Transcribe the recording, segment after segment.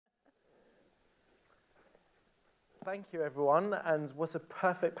thank you, everyone. And what a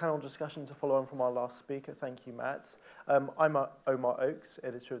perfect panel discussion to follow on from our last speaker. Thank you, Matt. I'm Omar Oakes,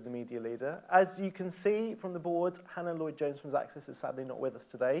 editor of The Media Leader. As you can see from the board, Hannah Lloyd-Jones from Xaxis is sadly not with us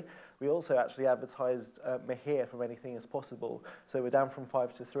today. We also actually advertised Mahir from Anything Is Possible, so we're down from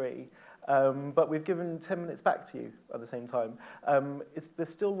 5 to 3. But we've given 10 minutes back to you at the same time. There's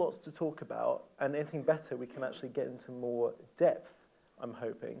still lots to talk about, and anything better, we can actually get into more depth, I'm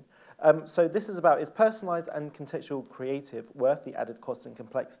hoping. So this is about, is personalized and contextual creative worth the added cost and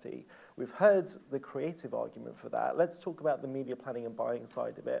complexity? We've heard the creative argument for that. Let's talk about the media planning and buying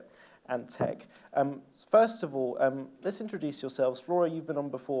side of it and tech. First of all, let's introduce yourselves. Flora, you've been on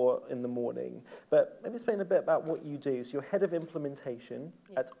before in the morning, but maybe explain a bit about what you do. So you're head of implementation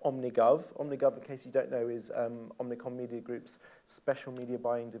at Omnigov. Omnigov, in case you don't know, is Omnicom Media Group's special media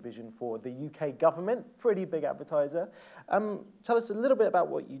buying division for the UK government, pretty big advertiser. Tell us a little bit about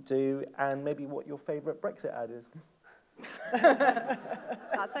what you do and maybe what your favourite Brexit ad is.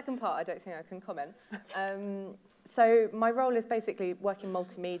 That second part, I don't think I can comment. So my role is basically working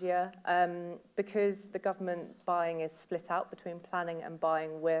multimedia. Because the government buying is split out between planning and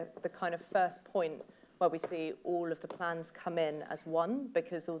buying, we're the kind of first point where we see all of the plans come in as one,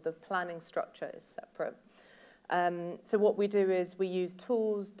 because all the planning structure is separate. So what we do is we use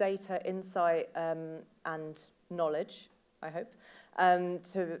tools, data, insight, and knowledge, I hope,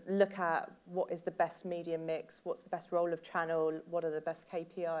 to look at what is the best media mix, what's the best role of channel, what are the best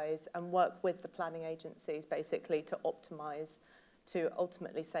KPIs, and work with the planning agencies basically to optimize, to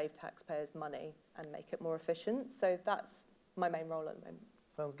ultimately save taxpayers money and make it more efficient. So that's my main role at the moment.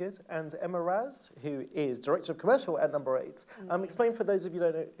 Sounds good. And Emma Raz, who is Director of Commercial at Number 8. Explain for those of you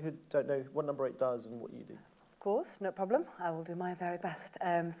who don't know what Number 8 does and what you do. Of course, no problem. I will do my very best.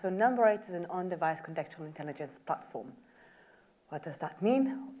 So Number 8 is an on-device contextual intelligence platform. What does that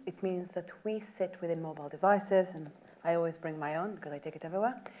mean? It means that we sit within mobile devices, and I always bring my own because I take it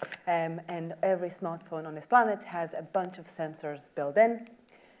everywhere. And every smartphone on this planet has a bunch of sensors built in.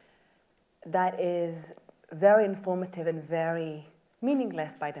 That is very informative and very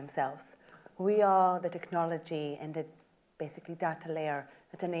meaningless by themselves. We are the technology and the basically data layer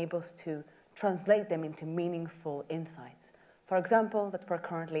that enables to translate them into meaningful insights. For example, that we're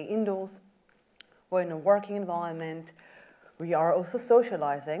currently indoors, we're in a working environment, we are also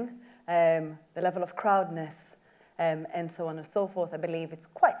socializing, the level of crowdness, and so on and so forth. I believe it's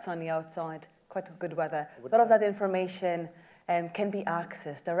quite sunny outside, quite good weather. A lot of that information can be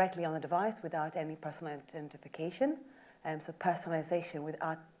accessed directly on the device without any personal identification. So personalization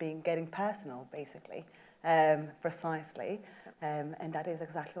without getting personal, basically, precisely. And that is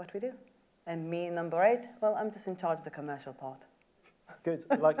exactly what we do. And me, Number 8, well, I'm just in charge of the commercial part. Good,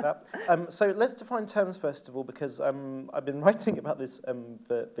 I like that. So let's define terms first of all, because I've been writing about this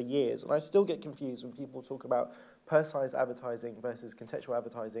for years, and I still get confused when people talk about personalized advertising versus contextual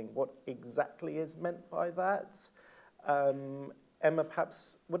advertising. What exactly is meant by that? Emma,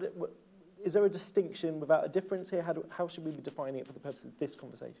 perhaps, is there a distinction without a difference here? How should we be defining it for the purpose of this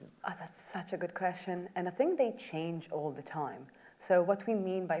conversation? Oh, that's such a good question, and I think they change all the time. So what we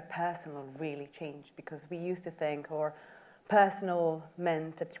mean by personal really changed, because we used to think, or personal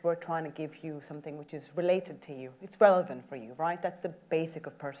meant that we're trying to give you something which is related to you. It's relevant for you, right? That's the basic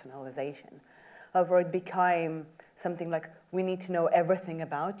of personalization. However, it became something like, we need to know everything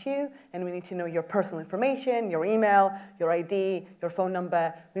about you, and we need to know your personal information, your email, your ID, your phone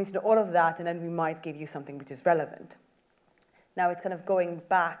number. We need to know all of that, and then we might give you something which is relevant. Now it's kind of going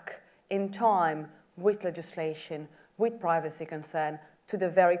back in time with legislation, with privacy concern, to the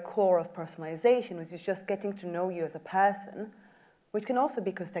very core of personalization, which is just getting to know you as a person, which can also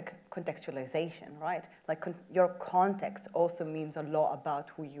be contextualization, right? Like your context also means a lot about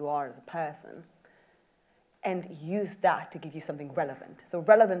who you are as a person. And use that to give you something relevant. So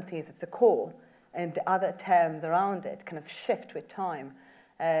relevancy is its a core, and the other terms around it kind of shift with time.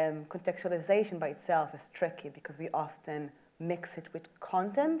 Contextualization by itself is tricky because we often mix it with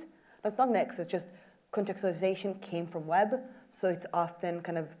content. Not mix, it's just contextualization came from web, so it's often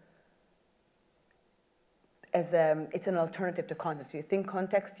kind of as it's an alternative to content. So you think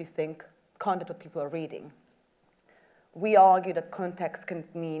context, you think content what people are reading. We argue that context can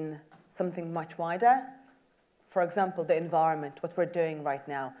mean something much wider. For example, the environment, what we're doing right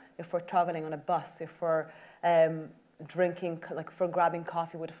now. If we're traveling on a bus, if we're drinking, like if we're grabbing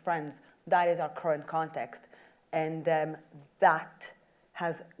coffee with friends, that is our current context. And that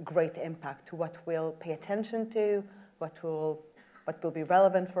has great impact to what we'll pay attention to, what will be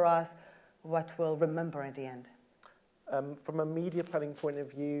relevant for us, what we'll remember in the end. From a media planning point of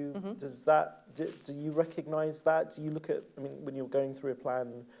view, do you recognize that? Do you look at, I mean, when you're going through a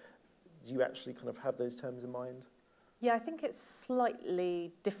plan, do you actually kind of have those terms in mind? Yeah, I think it's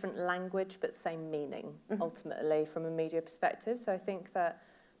slightly different language, but same meaning, ultimately, from a media perspective. So I think that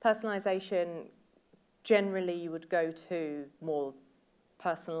personalisation, generally you would go to more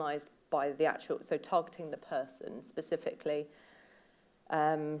personalised by the actual, so targeting the person specifically,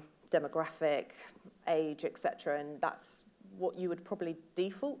 demographic, age, etc., and that's what you would probably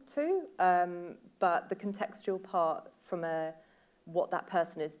default to. But the contextual part from what that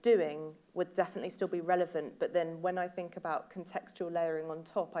person is doing would definitely still be relevant. But then when I think about contextual layering on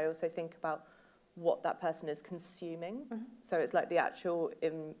top, I also think about what that person is consuming. So it's like the actual,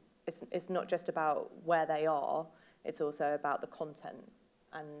 it's not just about where they are, it's also about the content.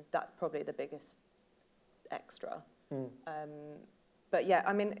 And that's probably the biggest extra. But yeah,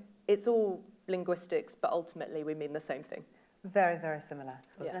 I mean, it's all linguistics, but ultimately we mean the same thing. Very, very similar.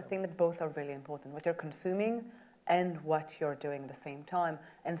 Yeah. And I think that both are really important, what you're consuming and what you're doing at the same time.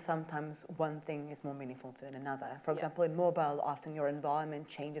 And sometimes one thing is more meaningful than another. For example, in mobile, often your environment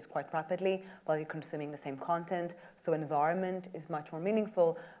changes quite rapidly while you're consuming the same content. So environment is much more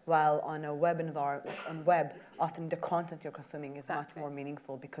meaningful, while on a web environment, on web, often the content you're consuming is much more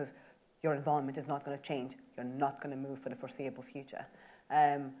meaningful because your environment is not going to change. You're not going to move for the foreseeable future.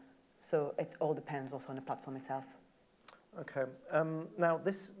 So it all depends also on the platform itself. Okay. Now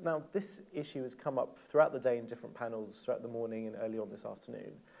this issue has come up throughout the day in different panels throughout the morning and early on this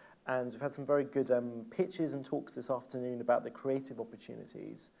afternoon, and we've had some very good pitches and talks this afternoon about the creative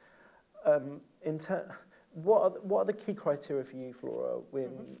opportunities. What are the key criteria for you, Flora,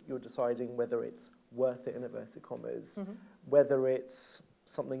 when you're deciding whether it's worth it in inverted commas, whether it's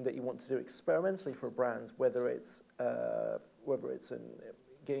something that you want to do experimentally for a brand, whether it's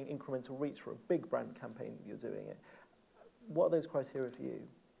getting incremental reach for a big brand campaign you're doing it? What are those criteria for you?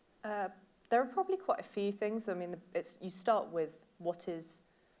 There are probably quite a few things. I mean, you start with what is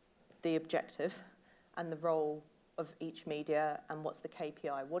the objective and the role of each media, and what's the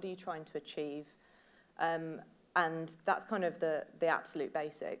KPI? What are you trying to achieve? And that's kind of the absolute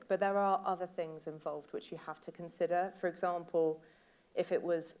basic. But there are other things involved which you have to consider. For example, if it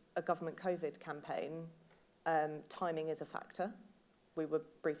was a government COVID campaign, timing is a factor. We were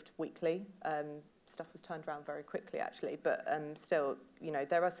briefed weekly. Stuff was turned around very quickly, actually, but still, you know,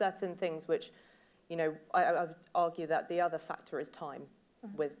 there are certain things which, you know, I would argue that the other factor is time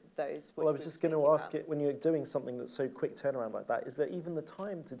with those. Well, I was just going to ask it, when you're doing something that's so quick turnaround like that, is there even the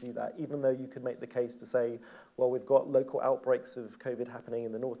time to do that, even though you could make the case to say, well, we've got local outbreaks of COVID happening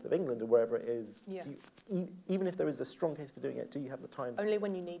in the north of England or wherever it is. Yeah. Even if there is a strong case for doing it, do you have the time? Only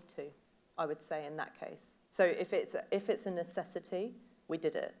when you need to, I would say, in that case. So if it's a necessity, we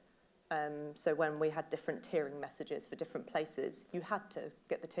did it. So when we had different tiering messages for different places, you had to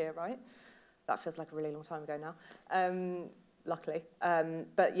get the tier right. That feels like a really long time ago now, luckily.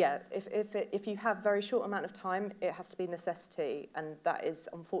 But yeah, if you have very short amount of time, it has to be necessity, and that is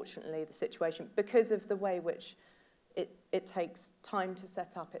unfortunately the situation because of the way which it takes time to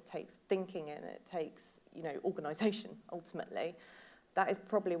set up, it takes thinking in, it takes, you know, organisation ultimately. That is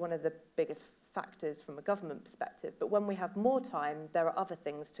probably one of the biggest factors from a government perspective. But when we have more time, there are other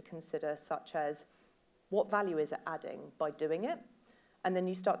things to consider, such as what value is it adding by doing it? And then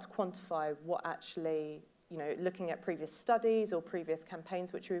you start to quantify what actually, you know, looking at previous studies or previous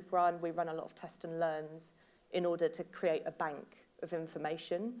campaigns which we've run, we run a lot of test and learns in order to create a bank of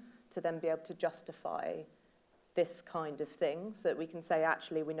information to then be able to justify this kind of thing, so that we can say,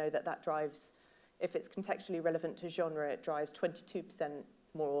 actually, we know that that drives, if it's contextually relevant to genre, it drives 22%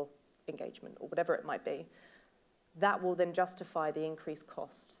 more engagement or whatever it might be. That will then justify the increased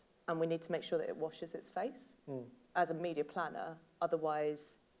cost, and we need to make sure that it washes its face as a media planner.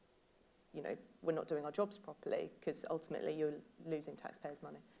 Otherwise, you know, we're not doing our jobs properly, because ultimately you're losing taxpayers'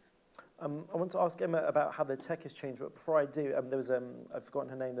 money. I want to ask Emma about how the tech has changed, but before I do, there was, I've forgotten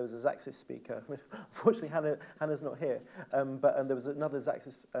her name, there was a Xaxis speaker. Unfortunately, Hannah's not here, but there was another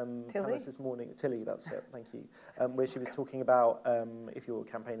Xaxis panelist this morning, Tilly, that's it, thank you, where she was talking about if your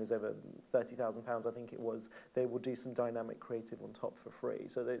campaign is over £30,000, I think it was, they will do some dynamic creative on top for free.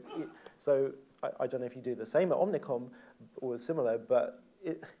 So, I don't know if you do the same at Omnicom or similar, but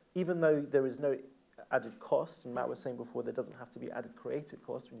even though there is no added costs, and Matt was saying before there doesn't have to be added creative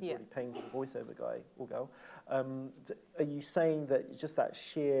costs when you're already paying for the voiceover guy or girl. Are you saying that just that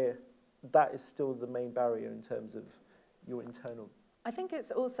is still the main barrier in terms of your internal? I think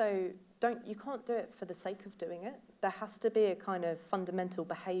it's also, you can't do it for the sake of doing it. There has to be a kind of fundamental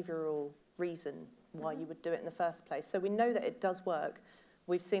behavioural reason why you would do it in the first place. So we know that it does work.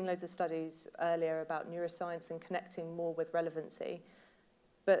 We've seen loads of studies earlier about neuroscience and connecting more with relevancy.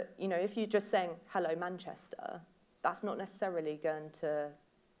 But, you know, if you're just saying, hello, Manchester, that's not necessarily going to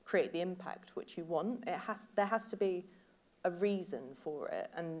create the impact which you want. There has to be a reason for it.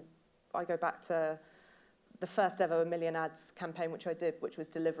 And I go back to the first ever million ads campaign which I did, which was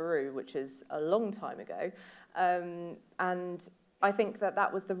Deliveroo, which is a long time ago. And I think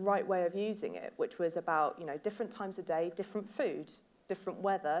that was the right way of using it, which was about, you know, different times of day, different food, different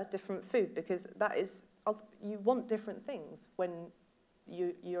weather, different food, because that is, you want different things when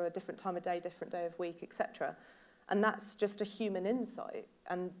you're a different time of day, different day of week, etc. And that's just a human insight.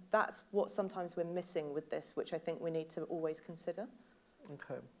 And that's what sometimes we're missing with this, which I think we need to always consider.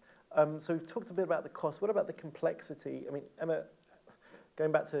 Okay. So we've talked a bit about the cost. What about the complexity? I mean, Emma,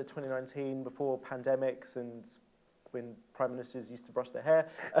 going back to 2019, before pandemics and when prime ministers used to brush their hair,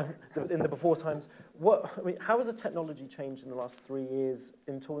 in the before times, how has the technology changed in the last 3 years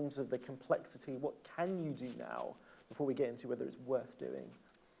in terms of the complexity? What can you do now before we get into whether it's worth doing?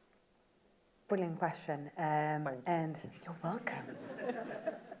 Brilliant question, Thanks. and you're welcome.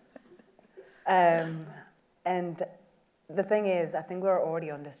 And the thing is, I think we're already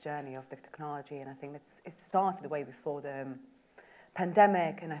on this journey of the technology, and I think it started way before the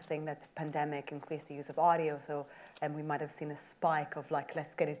pandemic, and I think that the pandemic increased the use of audio, and we might have seen a spike of like,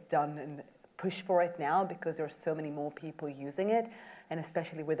 let's get it done and push for it now, because there are so many more people using it, and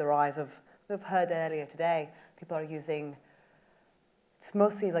especially with the rise of, we've heard earlier today, people are using, it's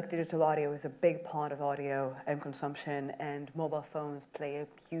mostly like digital audio is a big part of audio consumption, and mobile phones play a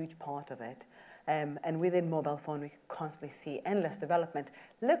huge part of it. And within mobile phone, we constantly see endless development.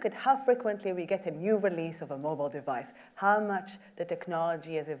 Look at how frequently we get a new release of a mobile device, how much the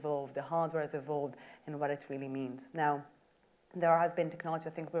technology has evolved, the hardware has evolved, and what it really means. Now, there has been technology,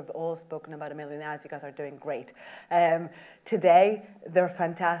 I think we've all spoken about a million ads, you guys are doing great. Today, they're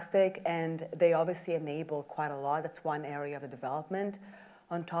fantastic, and they obviously enable quite a lot. That's one area of the development.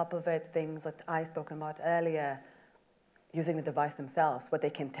 On top of it, things that I spoke about earlier, using the device themselves, what they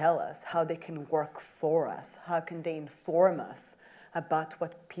can tell us, how they can work for us, how can they inform us about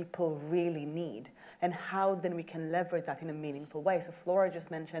what people really need, and how then we can leverage that in a meaningful way. So Flora just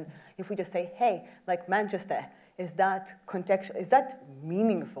mentioned, if we just say, hey, like Manchester, is that contextual, is that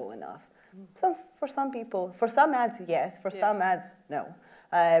meaningful enough? For some people, for some ads, yes, for some ads, no.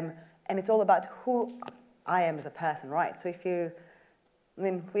 And it's all about who I am as a person, right? So if you, I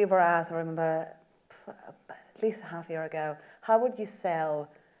mean, we were asked, I remember, at least a half a year ago, how would you sell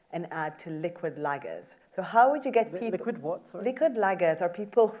an ad to liquid laggers? So how would you get people... Liquid what, sorry? Liquid laggers are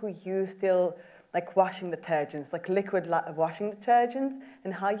people who use still like washing detergents, like liquid washing detergents,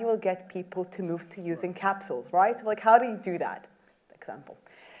 and how you will get people to move to using capsules, right? Like how do you do that, for example?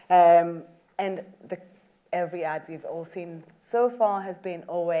 And every ad we've all seen so far has been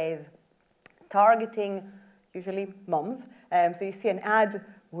always targeting usually moms. So you see an ad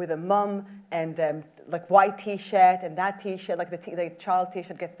with a mum and like white t-shirt, and that t-shirt, like the child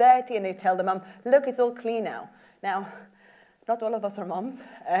t-shirt gets dirty, and they tell the mum, look, it's all clean now. Now, not all of us are mums,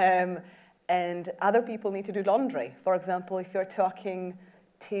 and other people need to do laundry. For example, if you're talking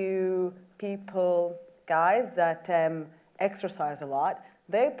to people, guys that exercise a lot,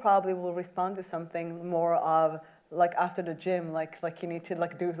 they probably will respond to something more of like after the gym, like you need to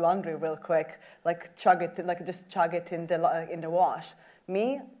like do laundry real quick, like chug it, like just chug it in the wash.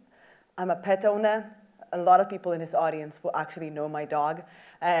 Me, I'm a pet owner. A lot of people in this audience will actually know my dog.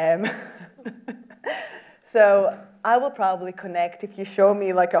 So I will probably connect if you show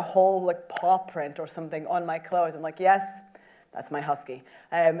me like a whole like paw print or something on my clothes. I'm like, yes, that's my husky.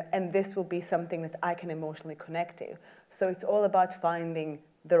 And this will be something that I can emotionally connect to. So it's all about finding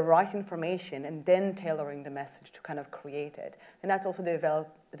the right information and then tailoring the message to kind of create it. And that's also the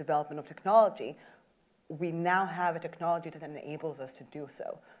development of technology. We now have a technology that enables us to do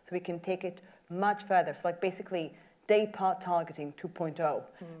so. So we can take it much further. So like basically day part targeting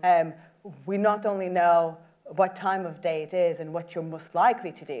 2.0. We not only know what time of day it is and what you're most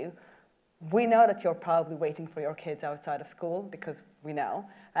likely to do, we know that you're probably waiting for your kids outside of school because we know.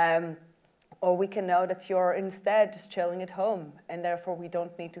 Or we can know that you're instead just chilling at home, and therefore we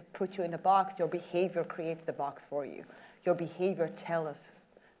don't need to put you in a box. Your behavior creates the box for you. Your behavior tells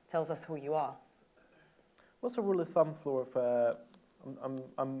us who you are. What's a rule of thumb, Flora, for,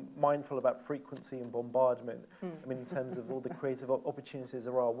 I'm mindful about frequency and bombardment. I mean, in terms of all the creative opportunities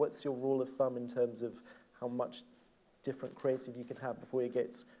there are, what's your rule of thumb in terms of how much different creative you can have before it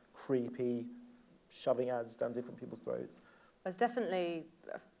gets creepy, shoving ads down different people's throats? There's definitely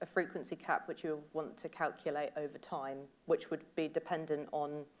a frequency cap which you'll want to calculate over time, which would be dependent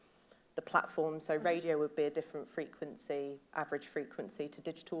on the platform. So radio would be a different frequency, average frequency to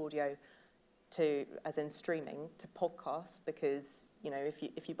digital audio, to, as in streaming, to podcasts, because, you know, if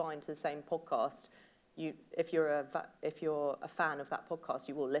you buy into the same podcast, if you're a fan of that podcast,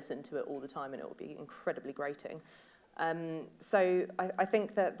 you will listen to it all the time, and it will be incredibly grating. So I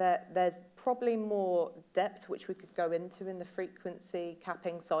think that there's probably more depth which we could go into in the frequency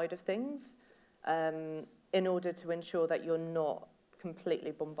capping side of things, in order to ensure that you're not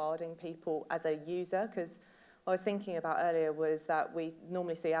completely bombarding people as a user. Because what I was thinking about earlier was that we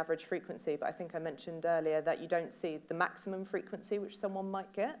normally see average frequency, but I think I mentioned earlier that you don't see the maximum frequency which someone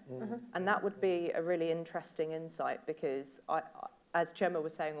might get. Mm-hmm. And that would be a really interesting insight, because as Gemma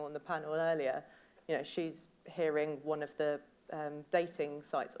was saying on the panel earlier, you know, she's hearing one of the dating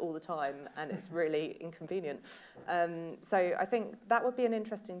sites all the time, and it's really inconvenient. So I think that would be an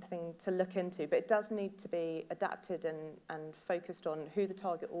interesting thing to look into, but it does need to be adapted and focused on who the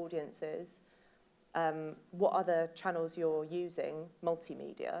target audience is, what other channels you're using,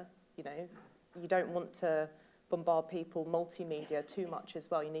 multimedia. You know, you don't want to bombard people multimedia too much as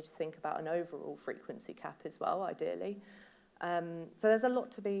well. You need to think about an overall frequency cap as well, ideally. So there's a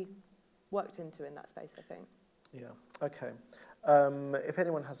lot to be worked into in that space, I think. Yeah, okay. If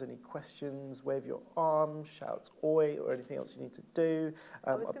anyone has any questions, wave your arm, shout oi, or anything else you need to do.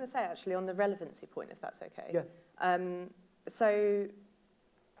 I was going to say, actually, on the relevancy point, if that's okay. Yeah. So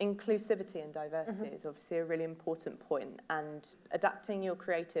inclusivity and diversity is obviously a really important point, and adapting your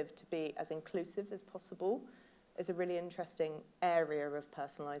creative to be as inclusive as possible is a really interesting area of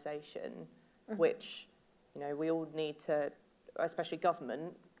personalisation, which, you know, we all need to, especially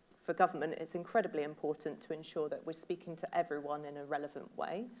government. For government, it's incredibly important to ensure that we're speaking to everyone in a relevant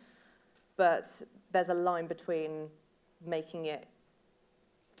way. But there's a line between making it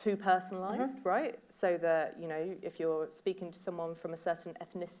too personalised, right? So that, you know, if you're speaking to someone from a certain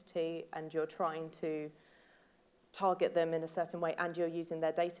ethnicity and you're trying to target them in a certain way and you're using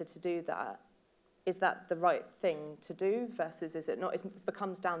their data to do that, is that the right thing to do versus is it not? It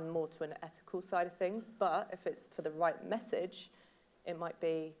becomes down more to an ethical side of things, but if it's for the right message, it might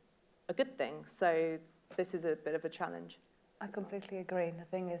be a good thing. So this is a bit of a challenge. I completely agree. The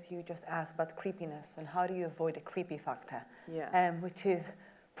thing is, you just asked about creepiness and how do you avoid a creepy factor, which is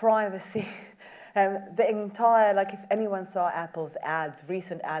privacy. The entire, like, if anyone saw Apple's ads,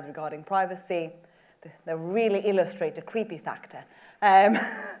 recent ad regarding privacy, they really illustrate the creepy factor.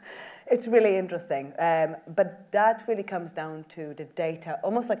 It's really interesting, but that really comes down to the data.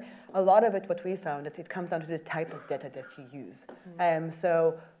 Almost like a lot of it, what we found, it comes down to the type of data that you use.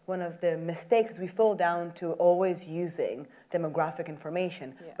 So one of the mistakes is we fall down to always using demographic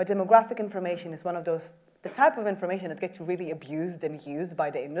information. But demographic information is one of those, the type of information that gets really abused and used by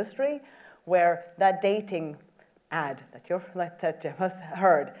the industry, where that dating ad that you must have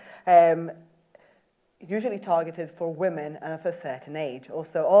heard, usually targeted for women and of a certain age.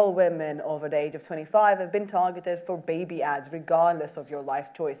 Also, all women over the age of 25 have been targeted for baby ads, regardless of your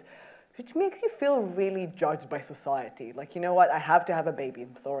life choice, which makes you feel really judged by society. Like, you know what, I have to have a baby.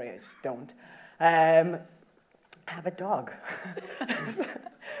 I'm sorry, I just don't. Have a dog.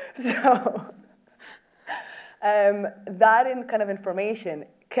 So, that kind of information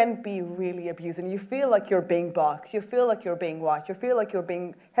can be really abused, and you feel like you're being boxed, you feel like you're being watched, you feel like you're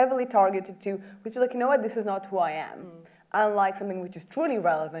being heavily targeted to, which is like, you know what, this is not who I am. Unlike something which is truly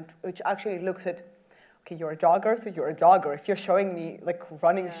relevant, which actually looks at, okay, you're a jogger, so you're a jogger. If you're showing me like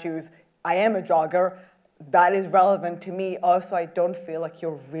running shoes, I am a jogger, that is relevant to me. Also, I don't feel like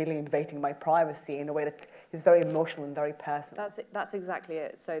you're really invading my privacy in a way that is very emotional and very personal. That's exactly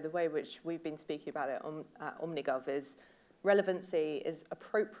it. So the way which we've been speaking about it at OmniGov is, relevancy is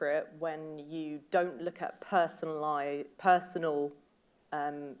appropriate when you don't look at personal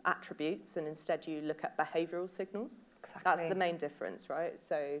attributes, and instead you look at behavioural signals. Exactly. That's the main difference, right?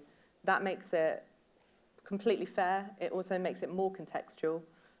 So that makes it completely fair. It also makes it more contextual,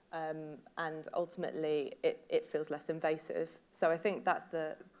 and ultimately it feels less invasive. So I think that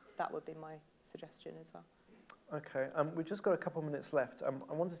would be my suggestion as well. Okay, we've just got a couple minutes left.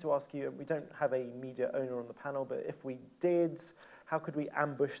 I wanted to ask you, we don't have a media owner on the panel, but if we did, how could we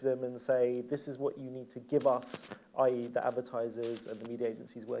ambush them and say, this is what you need to give us, i.e. the advertisers and the media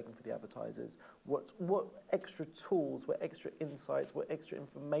agencies working for the advertisers? What extra tools, what extra insights, what extra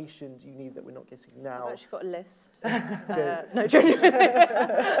information do you need that we're not getting now? I've actually got a list. No, genuinely.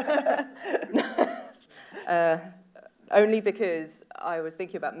 Only because I was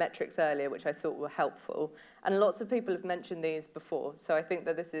thinking about metrics earlier, which I thought were helpful. And lots of people have mentioned these before. So I think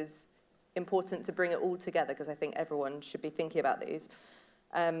that this is important to bring it all together, because I think everyone should be thinking about these.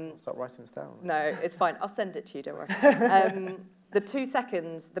 Start writing this down. No, it's fine. I'll send it to you, don't worry. The 2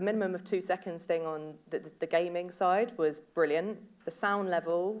 seconds, the minimum of 2 seconds thing on the gaming side was brilliant. The sound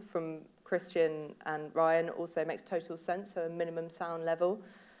level from Christian and Ryan also makes total sense, so a minimum sound level.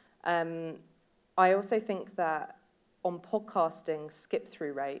 I also think that on podcasting,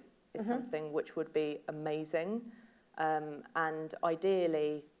 skip-through rate is something which would be amazing. And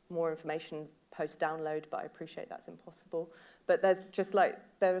ideally, more information post-download, but I appreciate that's impossible. But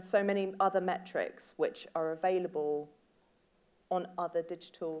there are so many other metrics which are available on other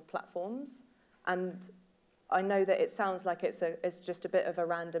digital platforms. And I know that it sounds like it's just a bit of a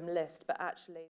random list, but actually